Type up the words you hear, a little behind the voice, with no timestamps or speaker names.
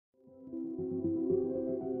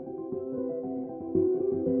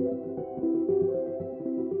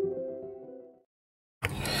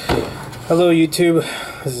Hello YouTube,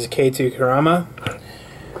 this is K2 Karama,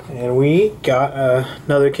 and we got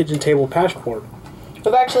another kitchen table passport.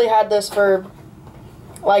 We've actually had this for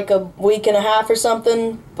like a week and a half or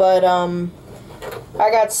something, but I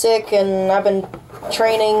got sick and I've been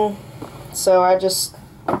training, so I just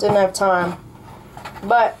didn't have time.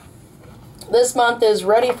 But this month is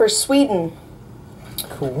Ready for Sweden.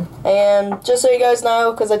 Cool. And just so you guys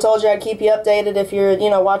know, because I told you I'd keep you updated if you're,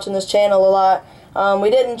 watching this channel a lot, we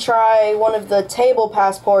didn't try one of the table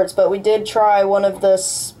passports, but we did try one of the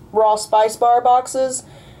raw spice bar boxes,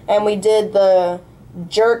 and we did the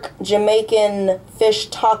jerk Jamaican fish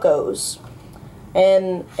tacos,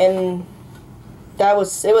 and it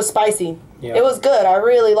was spicy. Yeah. It was good. I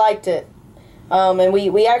really liked it. And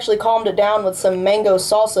we actually calmed it down with some mango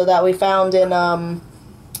salsa that we found in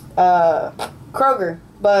Kroger,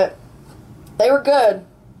 but they were good.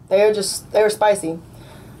 They were spicy.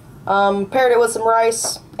 Paired it with some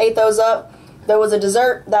rice, ate those up. There was a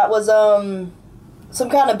dessert that was some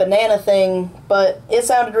kind of banana thing, but it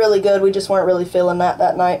sounded really good. We just weren't really feeling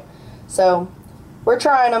that night. So we're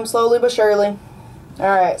trying them slowly but surely.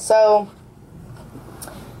 Alright, so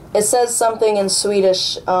it says something in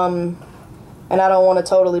Swedish, and I don't want to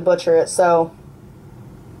totally butcher it, so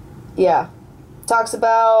yeah. Talks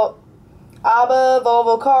about ABBA,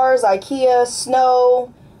 Volvo cars, IKEA,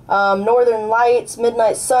 snow, Northern Lights,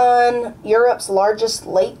 Midnight Sun, Europe's largest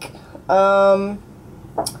lake,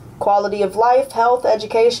 quality of life, health,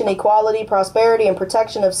 education, equality, prosperity, and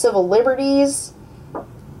protection of civil liberties.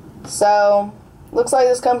 So, looks like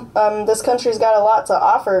this country's got a lot to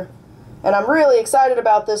offer. And I'm really excited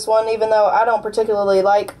about this one, even though I don't particularly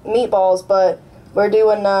like meatballs, but we're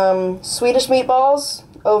doing Swedish meatballs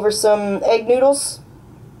over some egg noodles.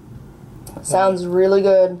 Sounds really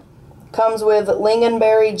good. Comes with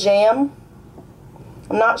lingonberry jam.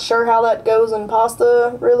 I'm not sure how that goes in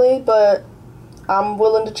pasta, really, but I'm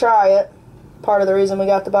willing to try it. Part of the reason we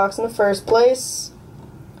got the box in the first place.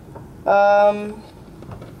 So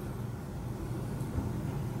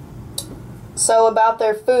about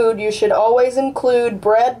their food, you should always include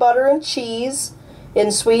bread, butter, and cheese.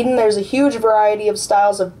 In Sweden, there's a huge variety of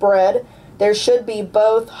styles of bread. There should be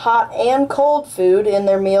both hot and cold food in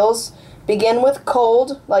their meals. Begin with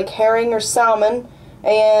cold, like herring or salmon,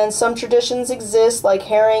 and some traditions exist, like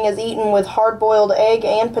herring is eaten with hard-boiled egg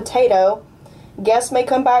and potato. Guests may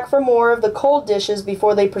come back for more of the cold dishes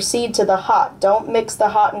before they proceed to the hot. Don't mix the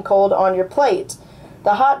hot and cold on your plate.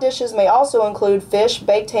 The hot dishes may also include fish,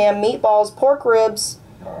 baked ham, meatballs, pork ribs,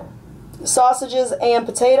 sausages, and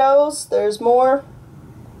potatoes. There's more.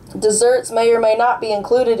 Desserts may or may not be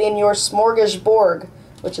included in your smorgasbord,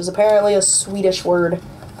 which is apparently a Swedish word.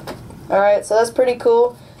 Alright, so that's pretty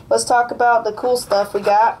cool. Let's talk about the cool stuff we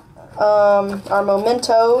got. Our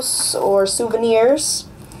mementos, or souvenirs.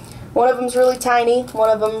 One of them's really tiny, one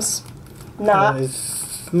of them's not. That is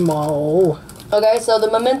small. Okay, so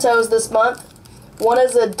the mementos this month. One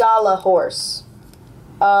is a Dala horse.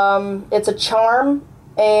 It's a charm,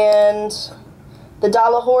 and the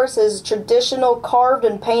Dala horse is a traditional carved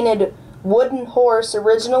and painted wooden horse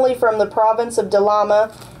originally from the province of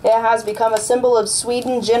Dalarna. It has become a symbol of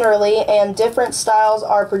Sweden generally, and different styles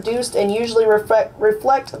are produced and usually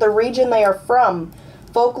reflect the region they are from.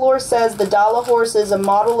 Folklore says the Dala horse is a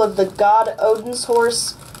model of the god Odin's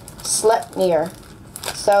horse, Sleipnir.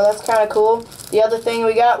 So that's kind of cool. The other thing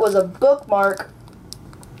we got was a bookmark,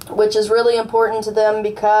 which is really important to them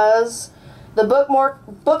because the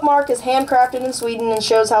bookmark is handcrafted in Sweden and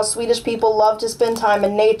shows how Swedish people love to spend time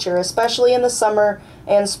in nature, especially in the summer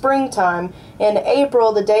and springtime. In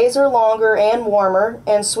April, the days are longer and warmer,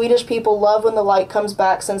 and Swedish people love when the light comes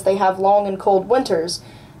back since they have long and cold winters.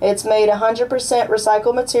 It's made 100%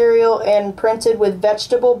 recycled material and printed with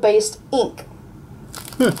vegetable-based ink.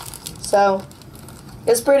 So,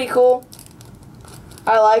 it's pretty cool.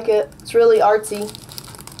 I like it. It's really artsy.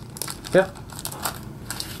 Yeah.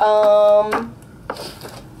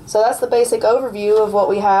 So that's the basic overview of what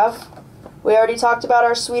we have. We already talked about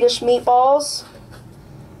our Swedish meatballs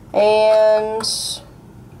and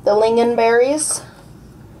the lingonberries.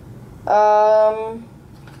 And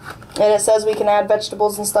it says we can add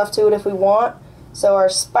vegetables and stuff to it if we want. So our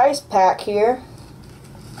spice pack here.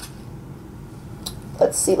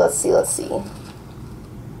 Let's see.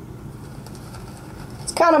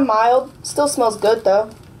 It's kind of mild. Still smells good though.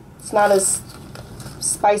 It's not as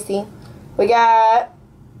spicy. We got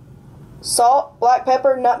salt, black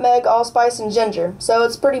pepper, nutmeg, allspice, and ginger. So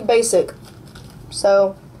it's pretty basic.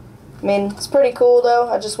 So, I mean, it's pretty cool though.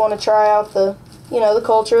 I just want to try out the, the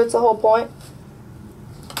culture. It's the whole point.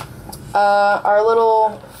 Our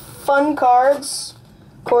little fun cards.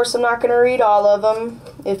 Of course, I'm not going to read all of them.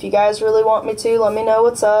 If you guys really want me to, let me know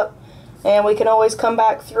what's up. And we can always come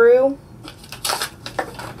back through.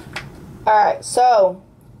 Alright, so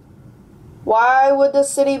why would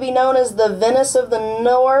this city be known as the Venice of the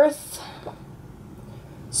North?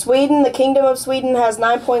 Sweden, the Kingdom of Sweden has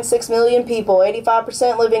 9.6 million people,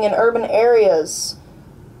 85% living in urban areas.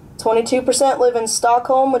 22% live in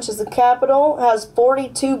Stockholm, which is the capital, has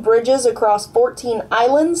 42 bridges across 14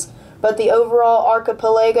 islands, but the overall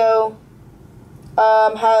archipelago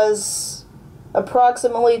has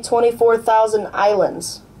approximately 24,000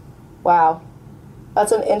 islands. Wow.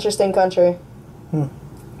 That's an interesting country.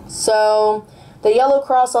 So, the yellow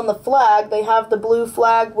cross on the flag, they have the blue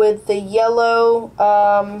flag with the yellow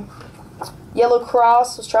yellow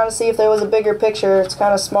cross. I was trying to see if there was a bigger picture. It's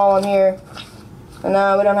kind of small in here.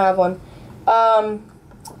 No, we don't have one.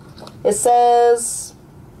 It says,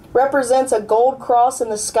 represents a gold cross in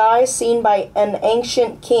the sky seen by an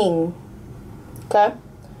ancient king. Okay.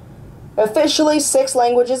 Officially 6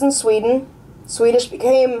 languages in Sweden. Swedish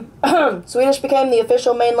became the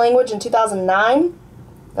official main language in 2009.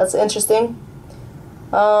 That's interesting.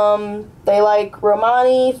 They like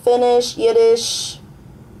Romani, Finnish, Yiddish,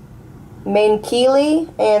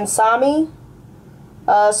 Meänkieli, and Sami.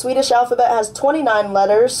 Swedish alphabet has 29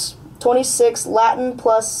 letters, 26 Latin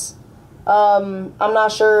plus, I'm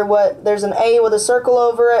not sure what, there's an A with a circle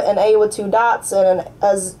over it, an A with 2 dots, and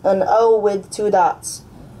an O with 2 dots.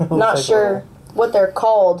 Not sure what they're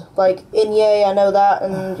called, like Inye, I know that,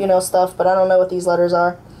 and, you know, stuff, but I don't know what these letters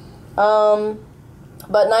are.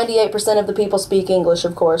 But 98% of the people speak English,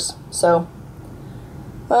 of course, so.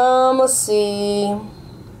 Let's see.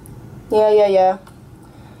 Yeah.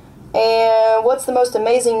 And what's the most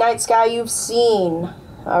amazing night sky you've seen?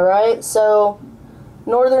 Alright, so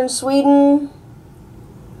northern Sweden.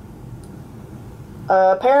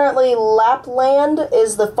 Apparently Lapland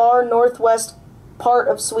is the far northwest part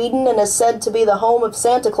of Sweden and is said to be the home of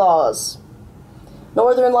Santa Claus.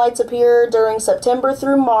 Northern lights appear during September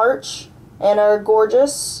through March and are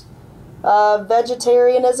gorgeous.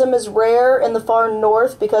 Vegetarianism is rare in the far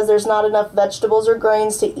north because there's not enough vegetables or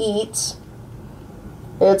grains to eat.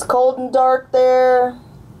 It's cold and dark there.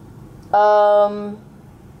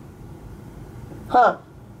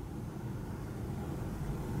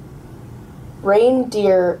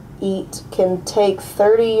 Reindeer can take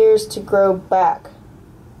 30 years to grow back.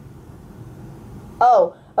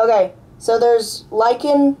 Oh, okay. So there's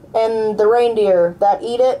lichen and the reindeer that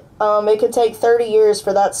eat it. It could take 30 years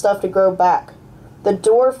for that stuff to grow back. The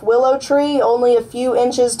dwarf willow tree, only a few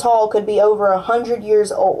inches tall, could be over 100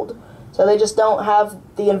 years old. So they just don't have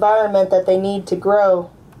the environment that they need to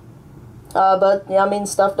grow. But, yeah, I mean,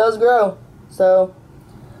 stuff does grow. So,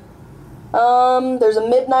 there's a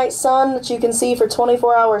midnight sun that you can see for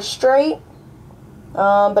 24 hours straight.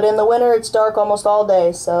 But in the winter, it's dark almost all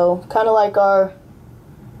day. So, kind of like our,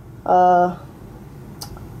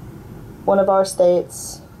 one of our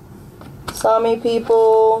states. Sami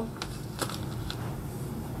people.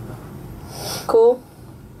 Cool.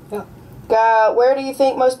 Where do you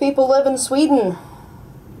think most people live in Sweden?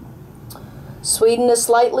 Sweden is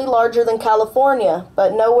slightly larger than California,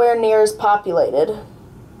 but nowhere near as populated.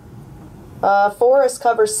 Forest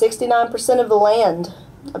covers 69% of the land.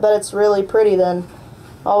 I bet it's really pretty then.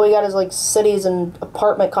 All we got is like cities and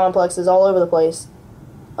apartment complexes all over the place.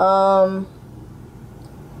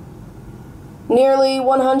 Nearly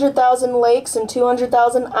 100,000 lakes and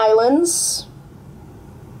 200,000 islands.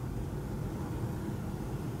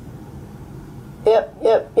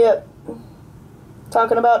 Yep.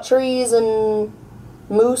 Talking about trees and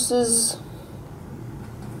mooses.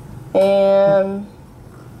 And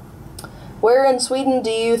where in Sweden do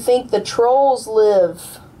you think the trolls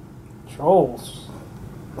live? Trolls.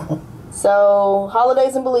 So,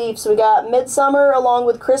 holidays and beliefs. We got Midsummer along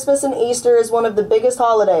with Christmas and Easter is one of the biggest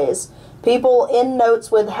holidays. People end notes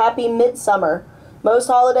with Happy Midsummer. Most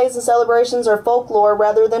holidays and celebrations are folklore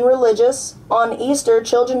rather than religious. On Easter,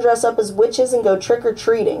 children dress up as witches and go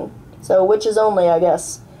trick-or-treating. So, witches only, I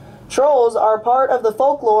guess. Trolls are part of the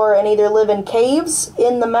folklore and either live in caves,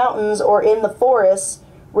 in the mountains, or in the forests.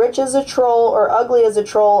 Rich as a troll or ugly as a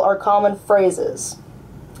troll are common phrases.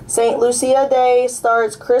 St. Lucia Day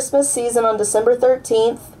starts Christmas season on December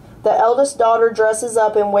 13th. The eldest daughter dresses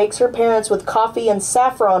up and wakes her parents with coffee and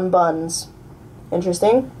saffron buns.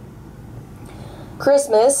 Interesting.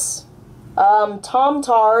 Christmas.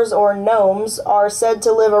 Tomtars, or gnomes, are said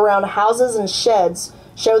to live around houses and sheds.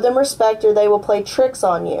 Show them respect or they will play tricks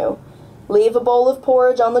on you. Leave a bowl of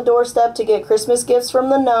porridge on the doorstep to get Christmas gifts from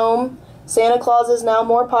the gnome. Santa Claus is now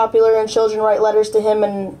more popular and children write letters to him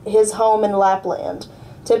in his home in Lapland.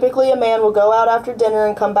 Typically, a man will go out after dinner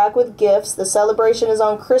and come back with gifts. The celebration is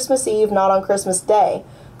on Christmas Eve, not on Christmas Day.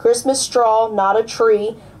 Christmas straw, not a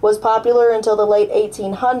tree, was popular until the late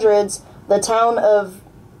 1800s. The town of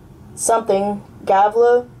something,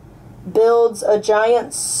 Gavla, builds a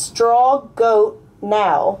giant straw goat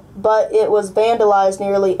now, but it was vandalized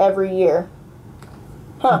nearly every year.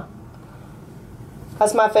 Huh.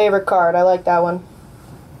 That's my favorite card. I like that one.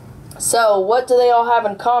 So, what do they all have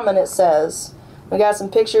in common, it says? We got some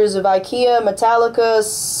pictures of IKEA, Metallica,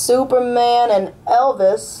 Superman, and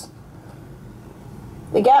Elvis.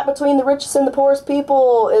 The gap between the richest and the poorest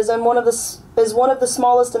people is one of the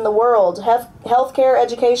smallest in the world. Healthcare,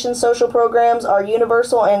 education, social programs are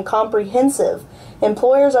universal and comprehensive.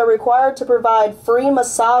 Employers are required to provide free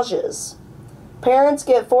massages. Parents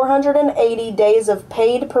get 480 days of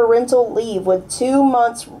paid parental leave, with 2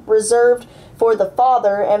 months reserved for the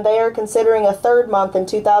father, and they are considering a third month in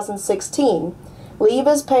 2016. Leave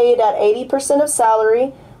is paid at 80% of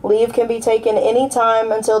salary. Leave can be taken any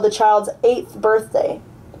time until the child's 8th birthday.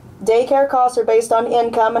 Daycare costs are based on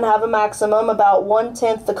income and have a maximum about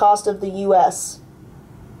 1/10 the cost of the U.S.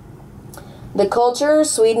 The culture,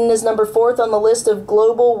 Sweden is number 4th on the list of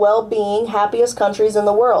global well-being happiest countries in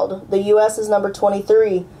the world. The U.S. is number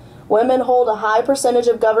 23. Women hold a high percentage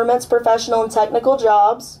of government's professional and technical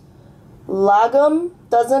jobs. Lagom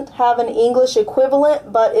doesn't have an English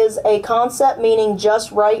equivalent, but is a concept meaning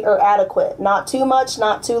just right or adequate. Not too much,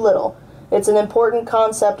 not too little. It's an important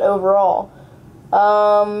concept overall.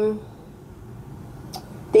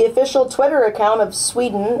 The official Twitter account of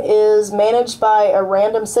Sweden is managed by a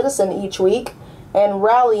random citizen each week, and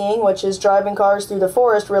rallying, which is driving cars through the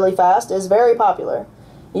forest really fast, is very popular.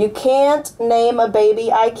 You can't name a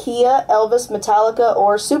baby IKEA, Elvis, Metallica,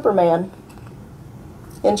 or Superman.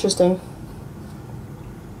 Interesting.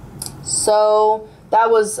 So, that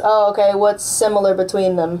was, oh, okay, what's similar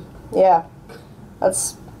between them? Yeah,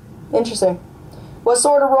 that's interesting. What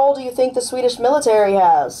sort of role do you think the Swedish military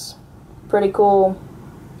has? Pretty cool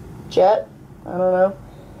jet. I don't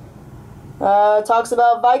know. Talks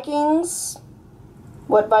about Vikings.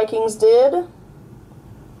 What Vikings did.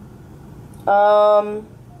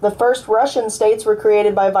 The first Russian states were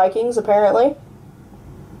created by Vikings, apparently.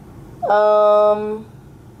 Talks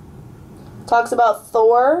about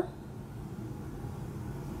Thor.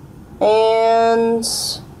 And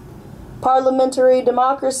parliamentary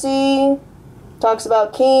democracy. Talks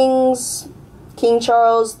about kings. King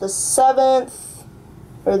Charles the 7th.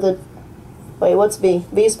 Or the... Wait, what's V?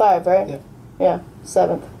 V's 5, right? Yeah. Yeah,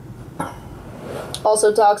 7th.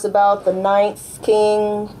 Also talks about the 9th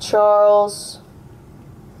King Charles.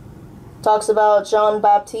 Talks about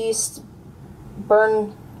Jean-Baptiste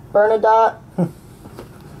Bernadotte.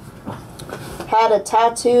 Had a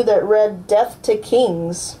tattoo that read "Death to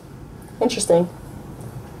Kings." Interesting.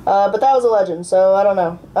 But that was a legend, so I don't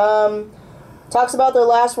know. Talks about their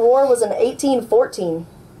last war was in 1814.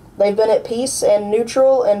 They've been at peace and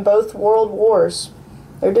neutral in both world wars.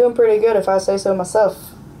 They're doing pretty good, if I say so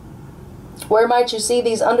myself. Where might you see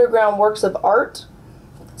these underground works of art?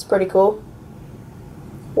 It's pretty cool.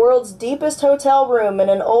 World's deepest hotel room in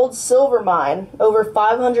an old silver mine, over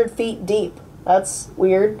 500 feet deep. That's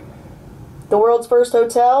weird. The world's first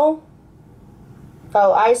hotel?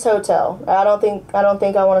 Oh, Ice Hotel. I don't think I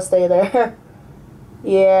want to stay there.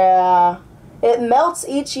 Yeah. It melts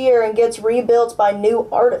each year and gets rebuilt by new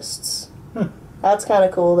artists. That's kind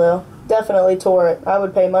of cool, though. Definitely tour it. I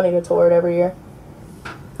would pay money to tour it every year.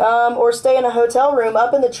 Or stay in a hotel room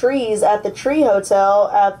up in the trees at the Tree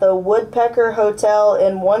Hotel at the Woodpecker Hotel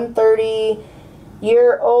in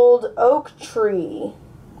 130-year-old oak tree.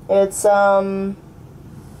 It's a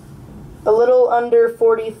little under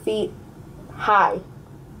 40 feet high.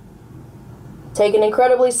 Take an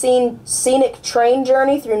incredibly scenic train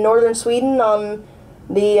journey through northern Sweden on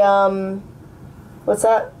the, what's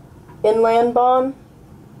that? Inlandbahn?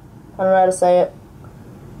 I don't know how to say it.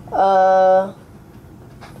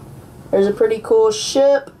 There's a pretty cool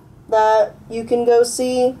ship that you can go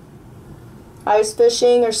see. Ice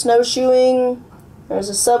fishing or snowshoeing. There's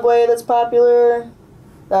a subway that's popular.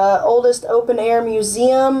 The oldest open-air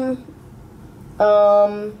museum.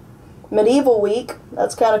 Medieval Week.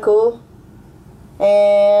 That's kind of cool.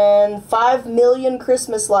 And 5 million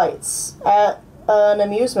Christmas lights at an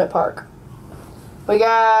amusement park. We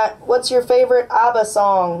got, what's your favorite ABBA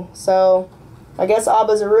song? So, I guess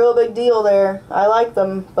ABBA's a real big deal there. I like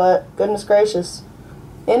them, but goodness gracious.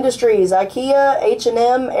 Industries, IKEA,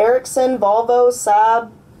 H&M, Ericsson, Volvo,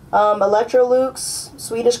 Saab, Electrolux,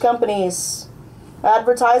 Swedish companies.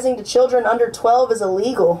 Advertising to children under 12 is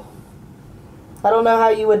illegal. I don't know how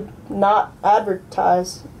you would not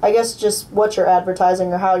advertise. I guess just what you're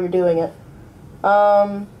advertising or how you're doing it.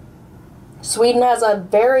 Sweden has a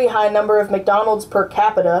very high number of McDonald's per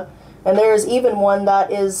capita, and there is even one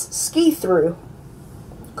that is ski-through.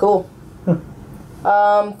 Cool.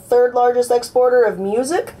 Third largest exporter of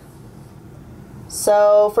music.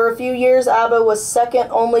 So, for a few years, ABBA was second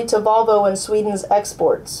only to Volvo in Sweden's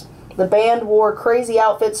exports. The band wore crazy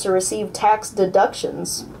outfits to receive tax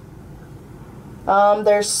deductions.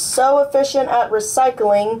 They're so efficient at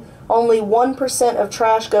recycling, only 1% of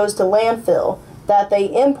trash goes to landfill, that they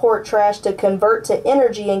import trash to convert to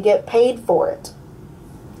energy and get paid for it.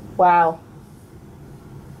 Wow.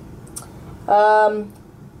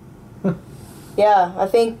 Yeah, I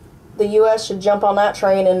think the U.S. should jump on that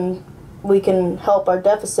train and we can help our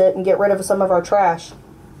deficit and get rid of some of our trash.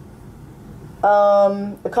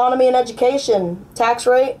 Economy and education. Tax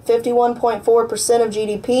rate, 51.4% of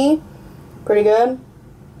GDP. Pretty good.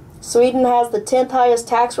 Sweden has the 10th highest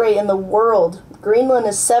tax rate in the world. Greenland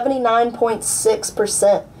is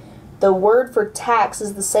 79.6%. The word for tax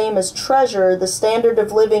is the same as treasure. The standard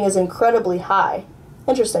of living is incredibly high.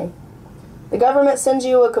 Interesting. The government sends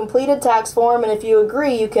you a completed tax form, and if you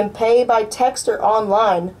agree, you can pay by text or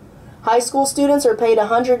online. High school students are paid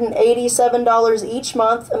 $187 each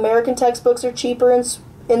month. American textbooks are cheaper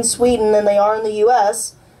in Sweden than they are in the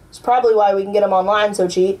U.S. It's probably why we can get them online so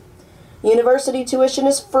cheap. University tuition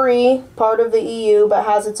is free, part of the EU, but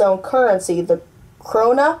has its own currency, the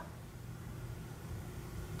krona.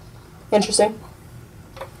 Interesting.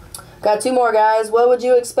 Got two more, guys. What would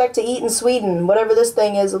you expect to eat in Sweden? Whatever this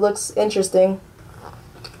thing is, it looks interesting.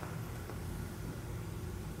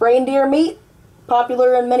 Reindeer meat,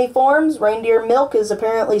 popular in many forms. Reindeer milk is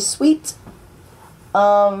apparently sweet.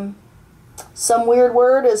 Some weird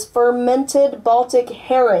word is fermented Baltic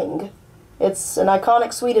herring. It's an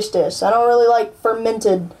iconic Swedish dish. I don't really like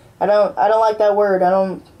fermented. I don't like that word.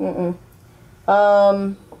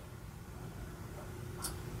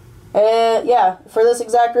 Yeah, for this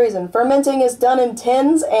exact reason. Fermenting is done in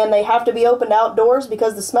tins, and they have to be opened outdoors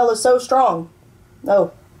because the smell is so strong.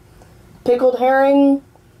 Oh. Pickled herring,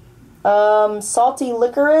 salty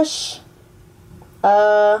licorice,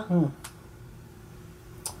 a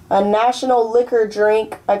national liquor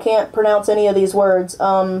drink. I can't pronounce any of these words.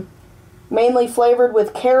 Mainly flavored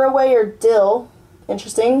with caraway or dill.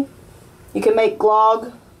 Interesting. You can make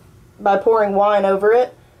glögg by pouring wine over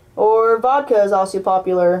it. Or vodka is also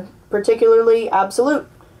popular, particularly Absolut.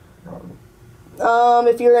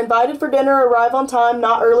 If you're invited for dinner, arrive on time,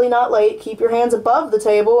 not early, not late. Keep your hands above the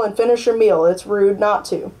table and finish your meal. It's rude not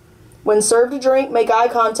to. When served a drink, make eye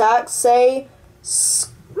contact, say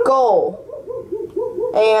skull,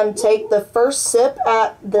 and take the first sip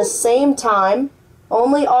at the same time.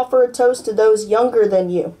 Only offer a toast to those younger than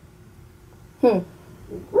you.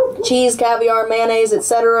 Cheese, caviar, mayonnaise,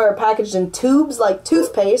 etc. are packaged in tubes like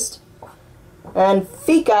toothpaste. And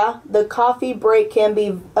fika, the coffee break, can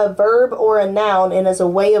be a verb or a noun and is a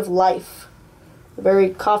way of life.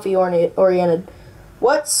 Very coffee-oriented.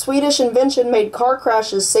 What Swedish invention made car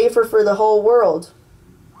crashes safer for the whole world?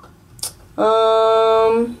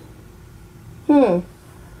 Well,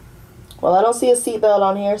 I don't see a seatbelt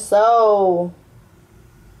on here, so...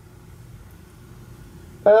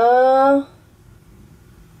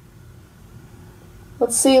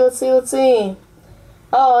 Let's see.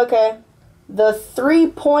 Oh, okay. The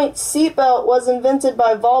 3-point seatbelt was invented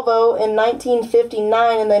by Volvo in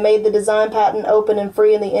 1959, and they made the design patent open and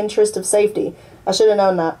free in the interest of safety. I should have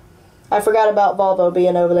known that. I forgot about Volvo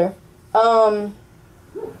being over there.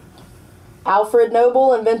 Alfred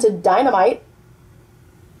Nobel invented dynamite.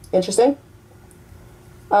 Interesting.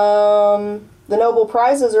 The Nobel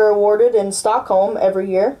Prizes are awarded in Stockholm every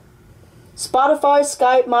year. Spotify,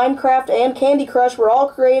 Skype, Minecraft, and Candy Crush were all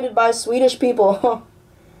created by Swedish people.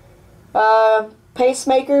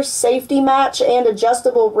 Pacemaker, safety match, and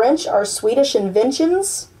adjustable wrench are Swedish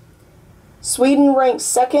inventions. Sweden ranks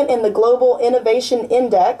second in the Global Innovation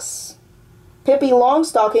Index. Pippi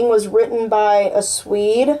Longstocking was written by a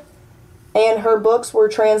Swede, and her books were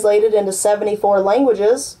translated into 74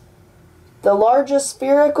 languages. The largest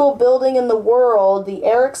spherical building in the world, the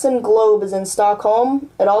Ericsson Globe, is in Stockholm.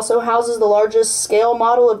 It also houses the largest scale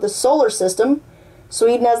model of the solar system.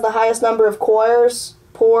 Sweden has the highest number of choirs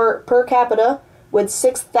per capita, with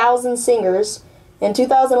 6,000 singers. In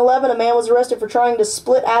 2011, a man was arrested for trying to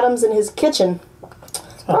split atoms in his kitchen.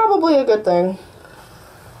 Probably a good thing.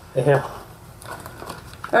 Yeah.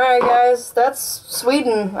 Alright, guys, that's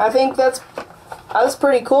Sweden. I think that's a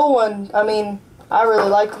pretty cool one. I mean, I really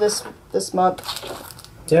liked this month.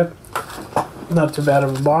 Yep. Not too bad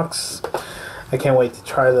of a box. I can't wait to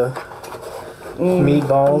try the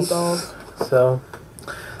meatballs. So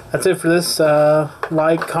that's it for this.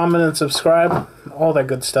 Like, comment, and subscribe. All that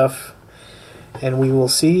good stuff. And we will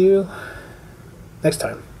see you next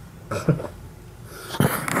time.